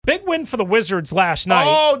win for the Wizards last night.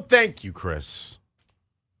 Oh, thank you, Chris.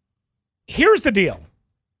 Here's the deal.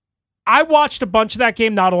 I watched a bunch of that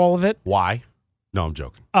game, not all of it. Why? No, I'm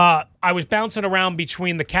joking. I was bouncing around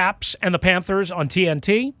between the Caps and the Panthers on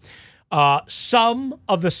TNT. Some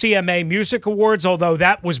of the CMA Music Awards, although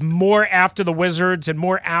that was more after the Wizards and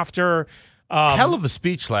more after... hell of a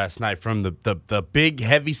speech last night from the big,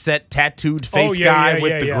 heavy-set, tattooed face guy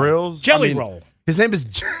with the grills. Jelly Roll. His name is...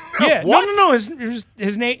 Yeah, what? No.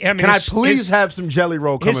 His name... I mean, Can I please have some Jelly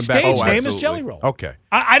Roll coming back? His stage name is Jelly Roll. Okay.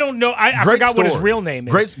 I don't know. I forgot what his real name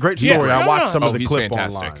is. Great story. Yeah, I watched some of the he's clip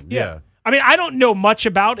fantastic. online. Yeah. I mean, I don't know much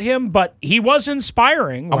about him, but he was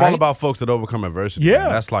inspiring. I'm right? all about folks that overcome adversity. Yeah. Man.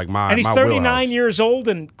 That's like my And he's my 39 wheelhouse. years old,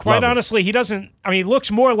 and quite honestly, he doesn't. I mean, he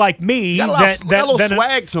looks more like me. Got a little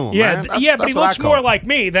swag to him. Yeah, man. That's but he what I looks call more him. like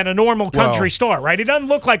me than a normal country star, right? He doesn't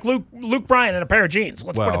look like Luke Bryan in a pair of jeans.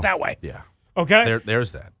 Let's put it that way. Yeah. Okay.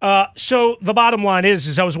 There's that. So the bottom line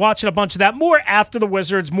is I was watching a bunch of that, more after the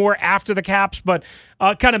Wizards, more after the Caps, but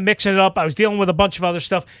kind of mixing it up. I was dealing with a bunch of other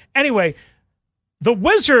stuff. Anyway, the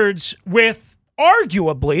Wizards with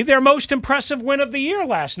arguably their most impressive win of the year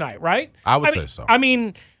last night, right? I would say so. I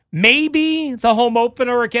mean, maybe the home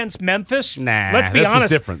opener against Memphis. Nah, let's be honest.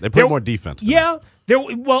 was different. They played more defense. Yeah.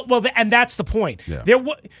 And that's the point. Yeah.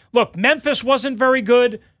 Look, Memphis wasn't very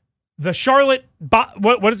good. The Charlotte,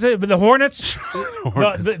 what is it? The Hornets.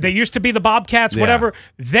 They used to be the Bobcats. Yeah. Whatever.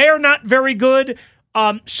 They're not very good.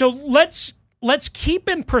 So let's keep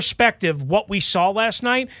in perspective what we saw last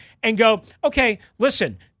night and go, okay,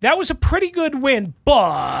 listen, that was a pretty good win,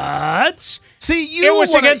 but it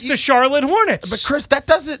was against the Charlotte Hornets. But Chris, that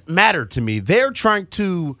doesn't matter to me. They're trying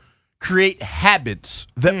to create habits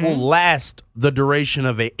that will last the duration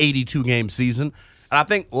of a 82-game season. And I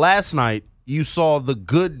think last night you saw the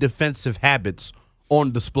good defensive habits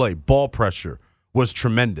on display. Ball pressure was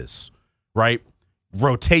tremendous, right?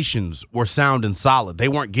 Rotations were sound and solid. They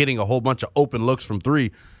weren't getting a whole bunch of open looks from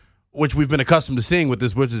three, which we've been accustomed to seeing with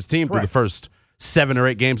this Wizards team through the first 7 or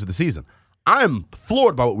 8 games of the season. I'm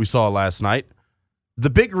floored by what we saw last night. The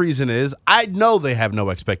big reason is I know they have no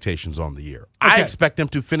expectations on the year. Okay. I expect them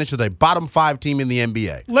to finish as a bottom 5 team in the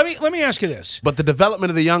NBA. Let me ask you this. But the development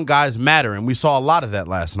of the young guys matter, and we saw a lot of that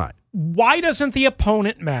last night. Why doesn't the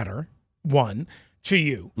opponent matter, one, to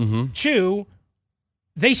you? Mm-hmm. Two,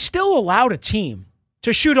 they still allowed a team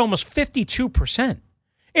to shoot almost 52%.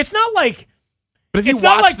 It's not like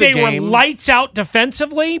they were lights out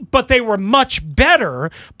defensively, but they were much better.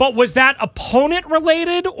 But was that opponent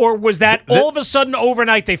related, or was that all of a sudden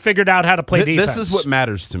overnight they figured out how to play defense? This is what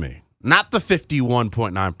matters to me, not the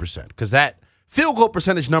 51.9%, because that field goal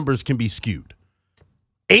percentage numbers can be skewed.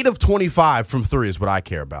 8 of 25 from 3 is what I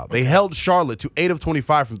care about. They held Charlotte to 8 of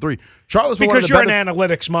 25 from 3. Charlotte's because you're an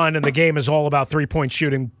analytics mind, and the game is all about 3-point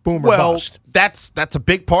shooting, boom or bust. That's a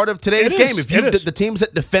big part of today's game. If the teams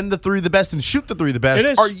that defend the 3 the best and shoot the 3 the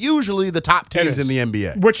best are usually the top teams in the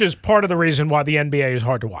NBA, which is part of the reason why the NBA is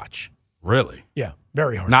hard to watch. Really? Yeah,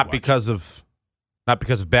 very hard. Not to watch.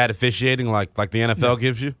 because of bad officiating, like the NFL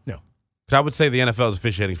gives you. No. I would say the NFL's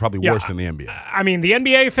officiating is probably worse than the NBA. I mean, the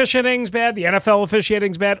NBA officiating is bad. The NFL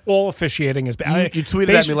officiating is bad. All officiating is bad. You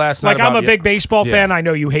tweeted at me last night. Like, I'm a big baseball fan. I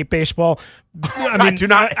know you hate baseball. I do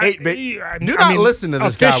not hate baseball. Do not listen to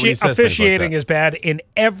this guy when he says officiating things like that. is bad in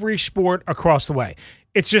every sport across the way.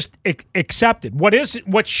 It's just accepted.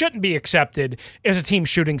 What shouldn't be accepted is a team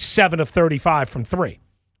shooting 7 of 35 from 3.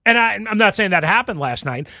 And I'm not saying that happened last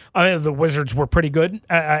night. The Wizards were pretty good.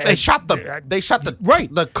 They shot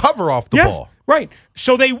the cover off the ball. Right.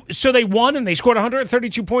 So they won, and they scored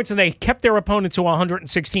 132 points, and they kept their opponent to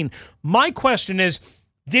 116. My question is,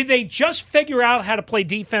 did they just figure out how to play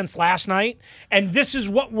defense last night, and this is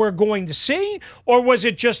what we're going to see? Or was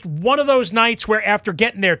it just one of those nights where after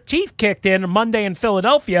getting their teeth kicked in Monday in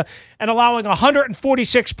Philadelphia and allowing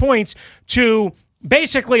 146 points to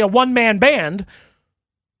basically a one-man band,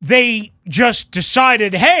 they just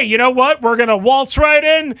decided, hey, you know what? We're going to waltz right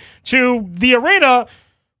in to the arena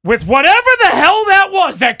with whatever the hell that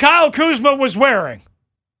was that Kyle Kuzma was wearing.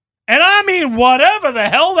 And I mean whatever the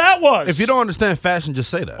hell that was. If you don't understand fashion, just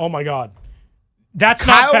say that. Oh, my God. That's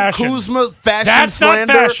not fashion. Kyle Kuzma fashion That's slander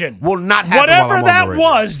not fashion. Will not happen whatever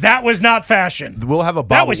that was not fashion. We'll have a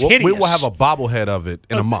That was hideous. We will have a bobblehead of it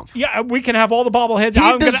in a month. Yeah, we can have all the bobbleheads.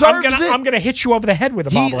 I'm gonna hit you over the head with a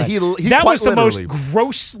bobblehead. That was the most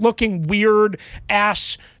gross-looking,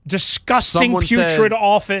 weird-ass, disgusting, putrid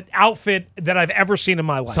outfit that I've ever seen in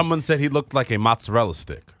my life. Someone said he looked like a mozzarella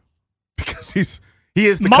stick because he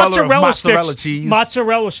is the color of mozzarella cheese.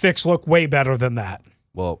 Mozzarella sticks look way better than that.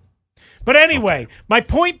 Well, But anyway, my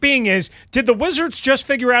point being is, did the Wizards just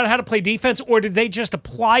figure out how to play defense, or did they just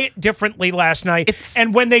apply it differently last night?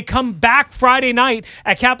 And when they come back Friday night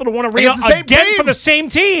at Capital One Arena again for the same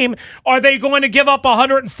team, are they going to give up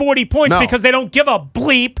 140 points because they don't give a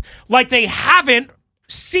bleep like they haven't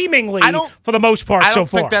seemingly for the most part so far? I don't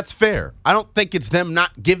think that's fair. I don't think it's them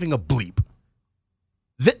not giving a bleep.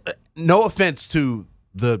 No offense to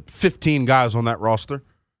the 15 guys on that roster.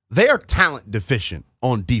 They are talent deficient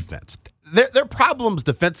on defense. Their problems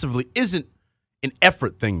defensively isn't an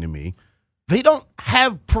effort thing to me. They don't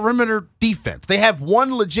have perimeter defense. They have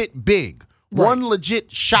one legit big. Right. One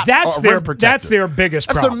legit shot. That's their biggest problem.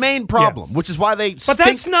 That's their main problem, which is why they But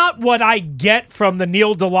that's not what I get from the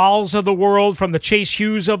Neil Delals of the world, from the Chase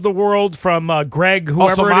Hughes of the world, from Greg,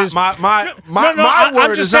 whoever it is.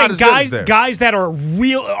 I'm just saying, guys that are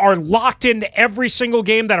locked into every single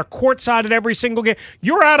game, that are courtside at every single game.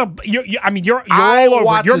 You're all over. You're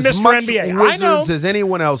Mr. NBA. I know. As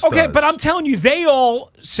anyone else does. Okay, but I'm telling you, they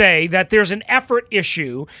all say that there's an effort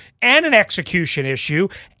issue and an execution issue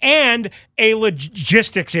and a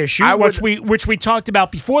logistics issue, which we talked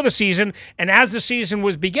about before the season, and as the season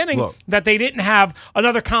was beginning, that they didn't have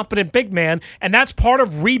another competent big man, and that's part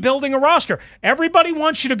of rebuilding a roster. Everybody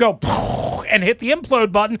wants you to go and hit the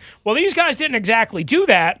implode button. Well, these guys didn't exactly do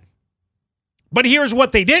that. But here's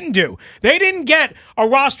what they didn't do. They didn't get a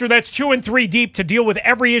roster that's 2 and 3 deep to deal with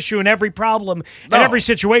every issue and every problem and every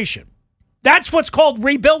situation. That's what's called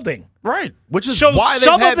rebuilding. Right. Which is why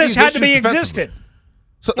some of this had to be existed.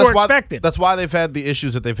 So or expected. That's why they've had the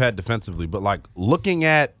issues that they've had defensively. But like looking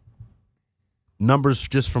at numbers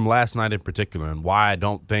just from last night in particular, and why I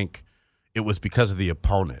don't think it was because of the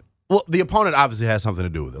opponent. Well, the opponent obviously has something to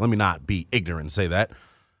do with it. Let me not be ignorant and say that.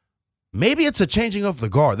 Maybe it's a changing of the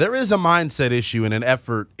guard. There is a mindset issue and an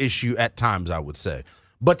effort issue at times, I would say.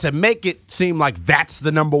 But to make it seem like that's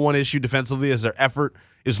the number one issue defensively as their effort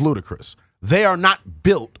is ludicrous. They are not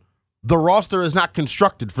built. The roster is not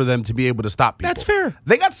constructed for them to be able to stop people. That's fair.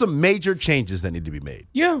 They got some major changes that need to be made.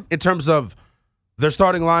 Yeah. In terms of their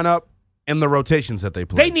starting lineup and the rotations that they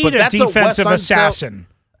play. They need a defensive assassin.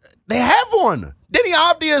 They have one. Denny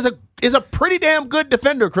Avdia is a pretty damn good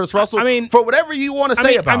defender, Chris Russell. I mean, for whatever you want to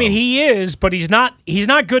say about him. I mean, he is, but he's not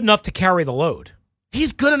good enough to carry the load.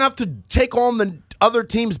 He's good enough to take on the other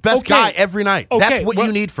team's best guy every night. That's what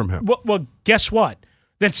you need from him. Well, guess what?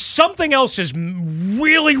 Then something else is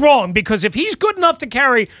really wrong, because if he's good enough to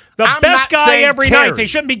carry the best guy every night, they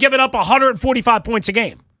shouldn't be giving up 145 points a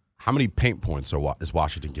game. How many paint points is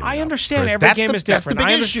Washington giving up? I understand every game is different.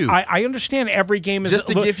 That's the big issue. I understand every game is just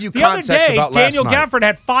to give you the context other day, about Daniel last night. Gafford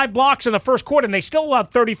had 5 blocks in the first quarter, and they still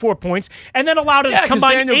allowed 34 points, and then allowed a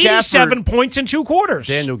combined 87 points in 2 quarters.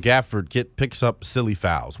 Daniel Gafford picks up silly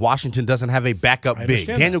fouls. Washington doesn't have a backup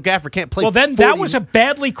big. Daniel Gafford can't play. Well, then that was a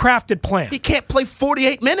badly crafted plan. He can't play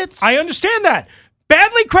 48 minutes. I understand that.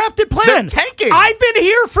 Badly crafted plan. They're tanking. I've been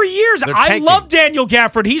here for years. I love Daniel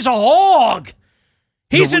Gafford. He's a hog.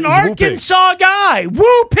 He's an Arkansas guy.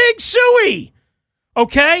 Woo pig suey.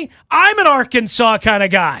 Okay? I'm an Arkansas kind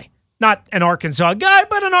of guy. Not an Arkansas guy,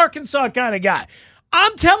 but an Arkansas kind of guy.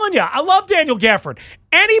 I'm telling you, I love Daniel Gafford.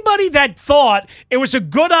 Anybody that thought it was a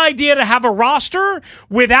good idea to have a roster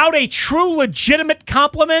without a true legitimate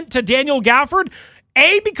compliment to Daniel Gafford,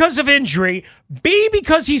 A, because of injury, B,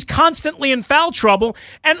 because he's constantly in foul trouble,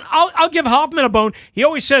 and I'll give Hoffman a bone. He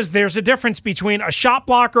always says there's a difference between a shot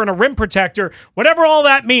blocker and a rim protector. Whatever all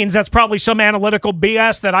that means, that's probably some analytical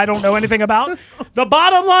BS that I don't know anything about. The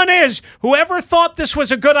bottom line is, whoever thought this was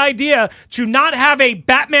a good idea to not have a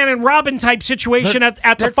Batman and Robin type situation at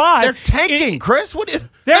the 5. They're tanking, Chris.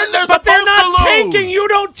 They're not tanking. You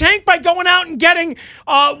don't tank by going out and getting,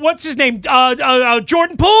 what's his name,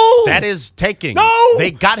 Jordan Poole. That is tanking. No.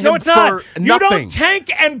 They got him it's not. for nothing. You don't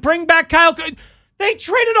tank and bring back Kyle. They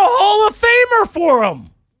traded a Hall of Famer for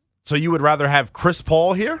him. So you would rather have Chris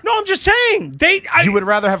Paul here? No, I'm just saying. You would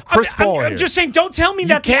rather have Chris Paul here. I'm just saying, don't tell me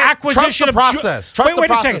that the acquisition of... Trust the process.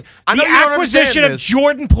 Wait a second. The acquisition of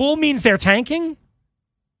Jordan Poole means they're tanking?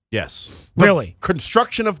 Yes. Really?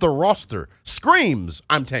 Construction of the roster screams,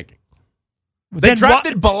 I'm tanking. They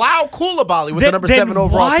drafted Bilal Coulibaly with the number 7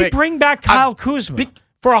 overall pick. Why bring back Kyle Kuzma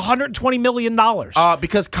for $120 million?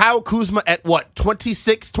 Because Kyle Kuzma at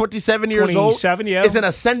 26, 27 years old is an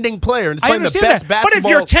ascending player and is playing the best basketball. But if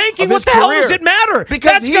you're tanking, what the hell does it matter?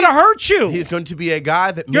 Because that's going to hurt you. He's going to be a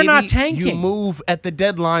guy that maybe you move at the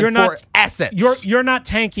deadline for assets. You're not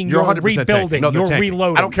tanking. You're rebuilding. No, you're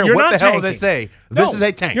reloading. I don't care what the hell they say. This is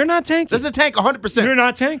a tank. You're not tanking. This is a tank 100%. You're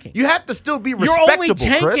not tanking. You have to still be respectable, You're only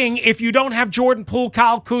tanking if you don't have Jordan Poole,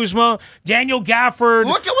 Kyle Kuzma, Daniel Gafford.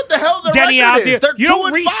 Look at what the hell their Denny record is. They're 2-3.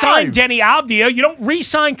 don't re-sign Denny Avdia. You don't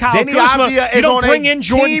re-sign Kyle Denny Kuzma. Avdia You don't is bring on a in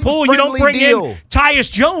Jordan Poole. You don't bring team-friendly in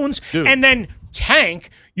Tyus Jones. Dude. And then tank.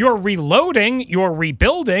 You're reloading. You're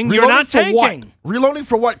rebuilding. You're not for what? tanking. Reloading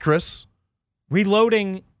for what, Chris?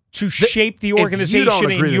 Reloading to shape the organization if you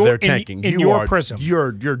don't agree in that your, they're tanking, in your prism.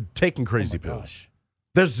 You're taking crazy pills.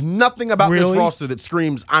 There's nothing about this roster that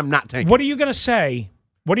screams, I'm not tanking. What are you going to say?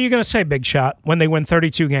 What are you going to say, Big Shot, when they win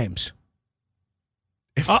 32 games?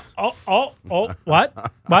 What? What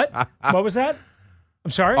was that?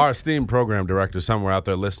 I'm sorry? Our esteemed program director somewhere out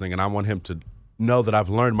there listening, and I want him to know that I've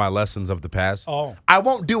learned my lessons of the past. Oh. I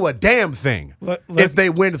won't do a damn thing if they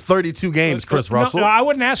win 32 games, Chris Russell. No, I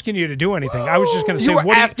wasn't asking you to do anything. I was just going to say, you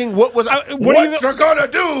were asking what you're going to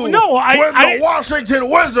do when the Washington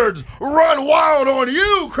Wizards run wild on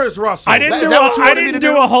you, Chris Russell. I didn't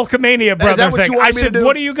do a Hulkamania brother thing. I said,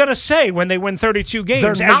 what are you going to say when they win 32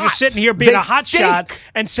 games? You're sitting here being a hotshot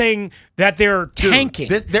and saying that they're tanking.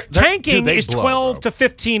 Tanking is 12 to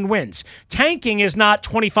 15 wins. Tanking is not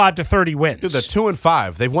 25 to 30 wins. Dude, they're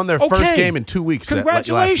 2-5. They've won their first game in 2 weeks.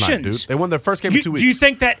 Congratulations. Last night, dude. They won their first game in 2 weeks. Do you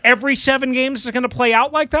think that every 7 games is going to play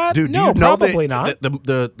out like that? Dude, no, probably not.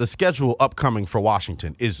 The schedule upcoming for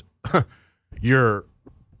Washington is your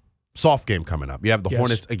soft game coming up. You have the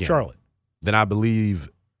Hornets again. Charlotte. Then I believe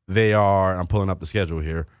they are, I'm pulling up the schedule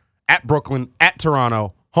here, at Brooklyn, at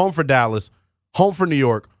Toronto, home for Dallas, home for New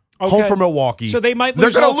York, home for Milwaukee. So they might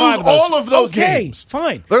lose all of those games.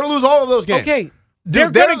 Fine. They're going to lose all of those games. Okay.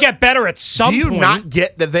 They're going to get better at some point. Do you not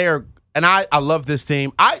get that they're – and I love this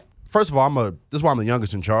team. First of all, this is why I'm the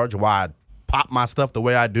youngest in charge, why I pop my stuff the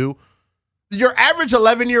way I do. Your average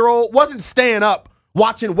 11-year-old wasn't staying up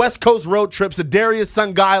watching West Coast road trips of Darius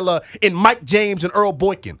Sungaila and Mike James and Earl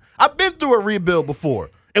Boykin. I've been through a rebuild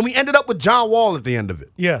before, and we ended up with John Wall at the end of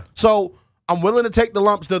it. Yeah. So I'm willing to take the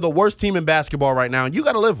lumps. They're the worst team in basketball right now, and you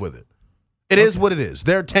got to live with it. It is what it is.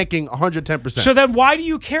 They're tanking 110%. So then why do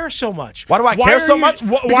you care so much? Why do I care so much?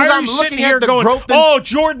 Because I'm looking at the growth. Oh,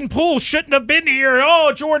 Jordan Poole shouldn't have been here.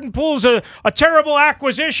 Oh, Jordan Poole's a terrible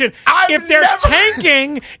acquisition. If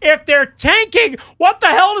they're tanking, what the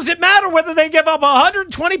hell does it matter whether they give up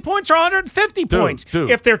 120 points or 150 points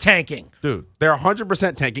if they're tanking? Dude, they're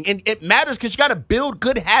 100% tanking. And it matters because you got to build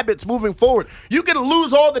good habits moving forward. You can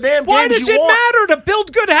lose all the damn games you want. Why does it matter to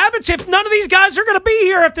build good habits if none of these guys are going to be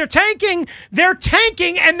here? If they're tanking,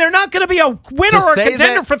 and they're not going to be a winner or a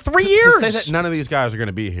contender for 3 years. To say that none of these guys are going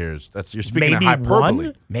to be here, you're speaking in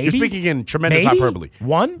hyperbole. You're speaking in tremendous hyperbole.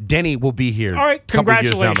 Denny will be here. All right,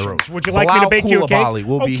 congratulations. Years down the road. Would you like me to bake you a cake?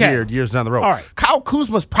 Will be here years down the road. All right. Kyle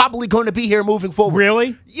Kuzma's probably going to be here moving forward.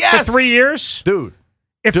 Really? Yes. For 3 years? Dude.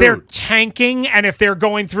 If they're tanking and if they're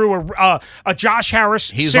going through a Josh Harris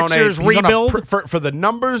Sixers rebuild? For the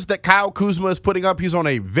numbers that Kyle Kuzma is putting up, he's on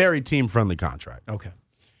a very team-friendly contract. Okay.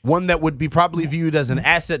 One that would be probably viewed as an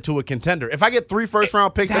asset to a contender. If I get 3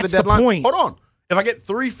 first-round picks at the deadline, hold on. If I get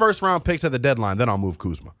 3 first-round picks at the deadline, then I'll move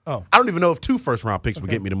Kuzma. Oh. I don't even know if 2 first-round picks would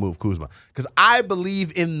get me to move Kuzma because I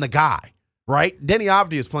believe in the guy, right? Denny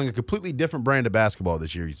Avdia is playing a completely different brand of basketball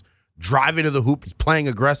this year. He's driving to the hoop. He's playing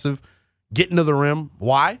aggressive, getting to the rim.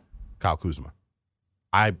 Why? Kyle Kuzma.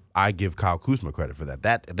 I give Kyle Kuzma credit for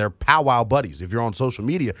that. They're powwow buddies. If you're on social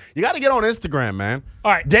media, you got to get on Instagram, man.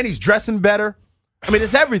 All right. Denny's dressing better. I mean,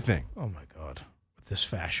 it's everything. Oh, my God. With this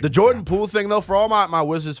fashion. The Jordan Poole thing, though, for all my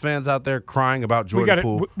Wizards fans out there crying about Jordan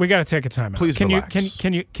Poole. We got to take a time out. Please relax.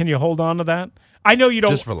 Can you hold on to that? I know you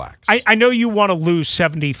don't. Just relax. I know you want to lose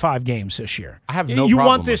 75 games this year. I have no problem You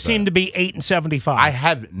want this with team that. to be 8-75. I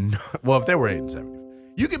have no. Well, if they were 8-75,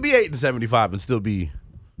 you could be 8-75 and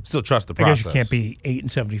still trust the process. I guess you can't be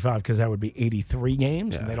 8-75 because that would be 83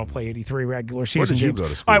 games, and they don't play 83 regular season games. Where did you go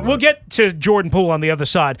to school? All right, we'll get to Jordan Poole on the other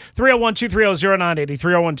side. 301-230-0980,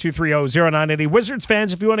 301-230-0980. Wizards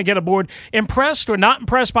fans, if you want to get aboard, impressed or not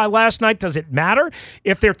impressed by last night, does it matter?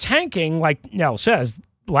 If they're tanking, like Nell says,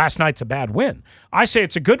 last night's a bad win. I say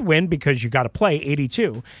it's a good win because you got to play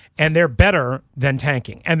 82, and they're better than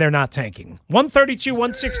tanking, and they're not tanking.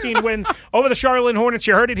 132-116 win over the Charlotte Hornets.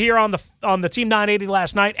 You heard it here on the Team 980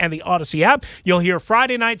 last night and the Odyssey app. You'll hear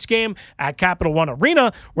Friday night's game at Capital One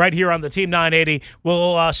Arena right here on the Team 980.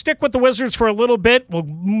 We'll stick with the Wizards for a little bit. We'll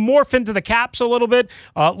morph into the Caps a little bit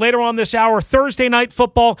later on this hour. Thursday night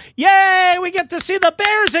football. Yay! We get to see the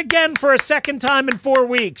Bears again for a second time in 4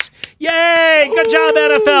 weeks. Yay! Good job,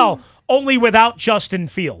 NFL. Only without Justin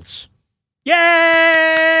Fields.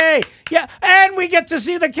 Yay! Yeah, and we get to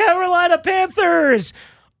see the Carolina Panthers.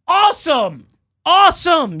 Awesome.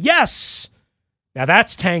 Awesome. Yes. Now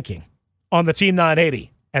that's tanking on the Team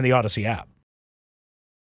 980 and the Odyssey app.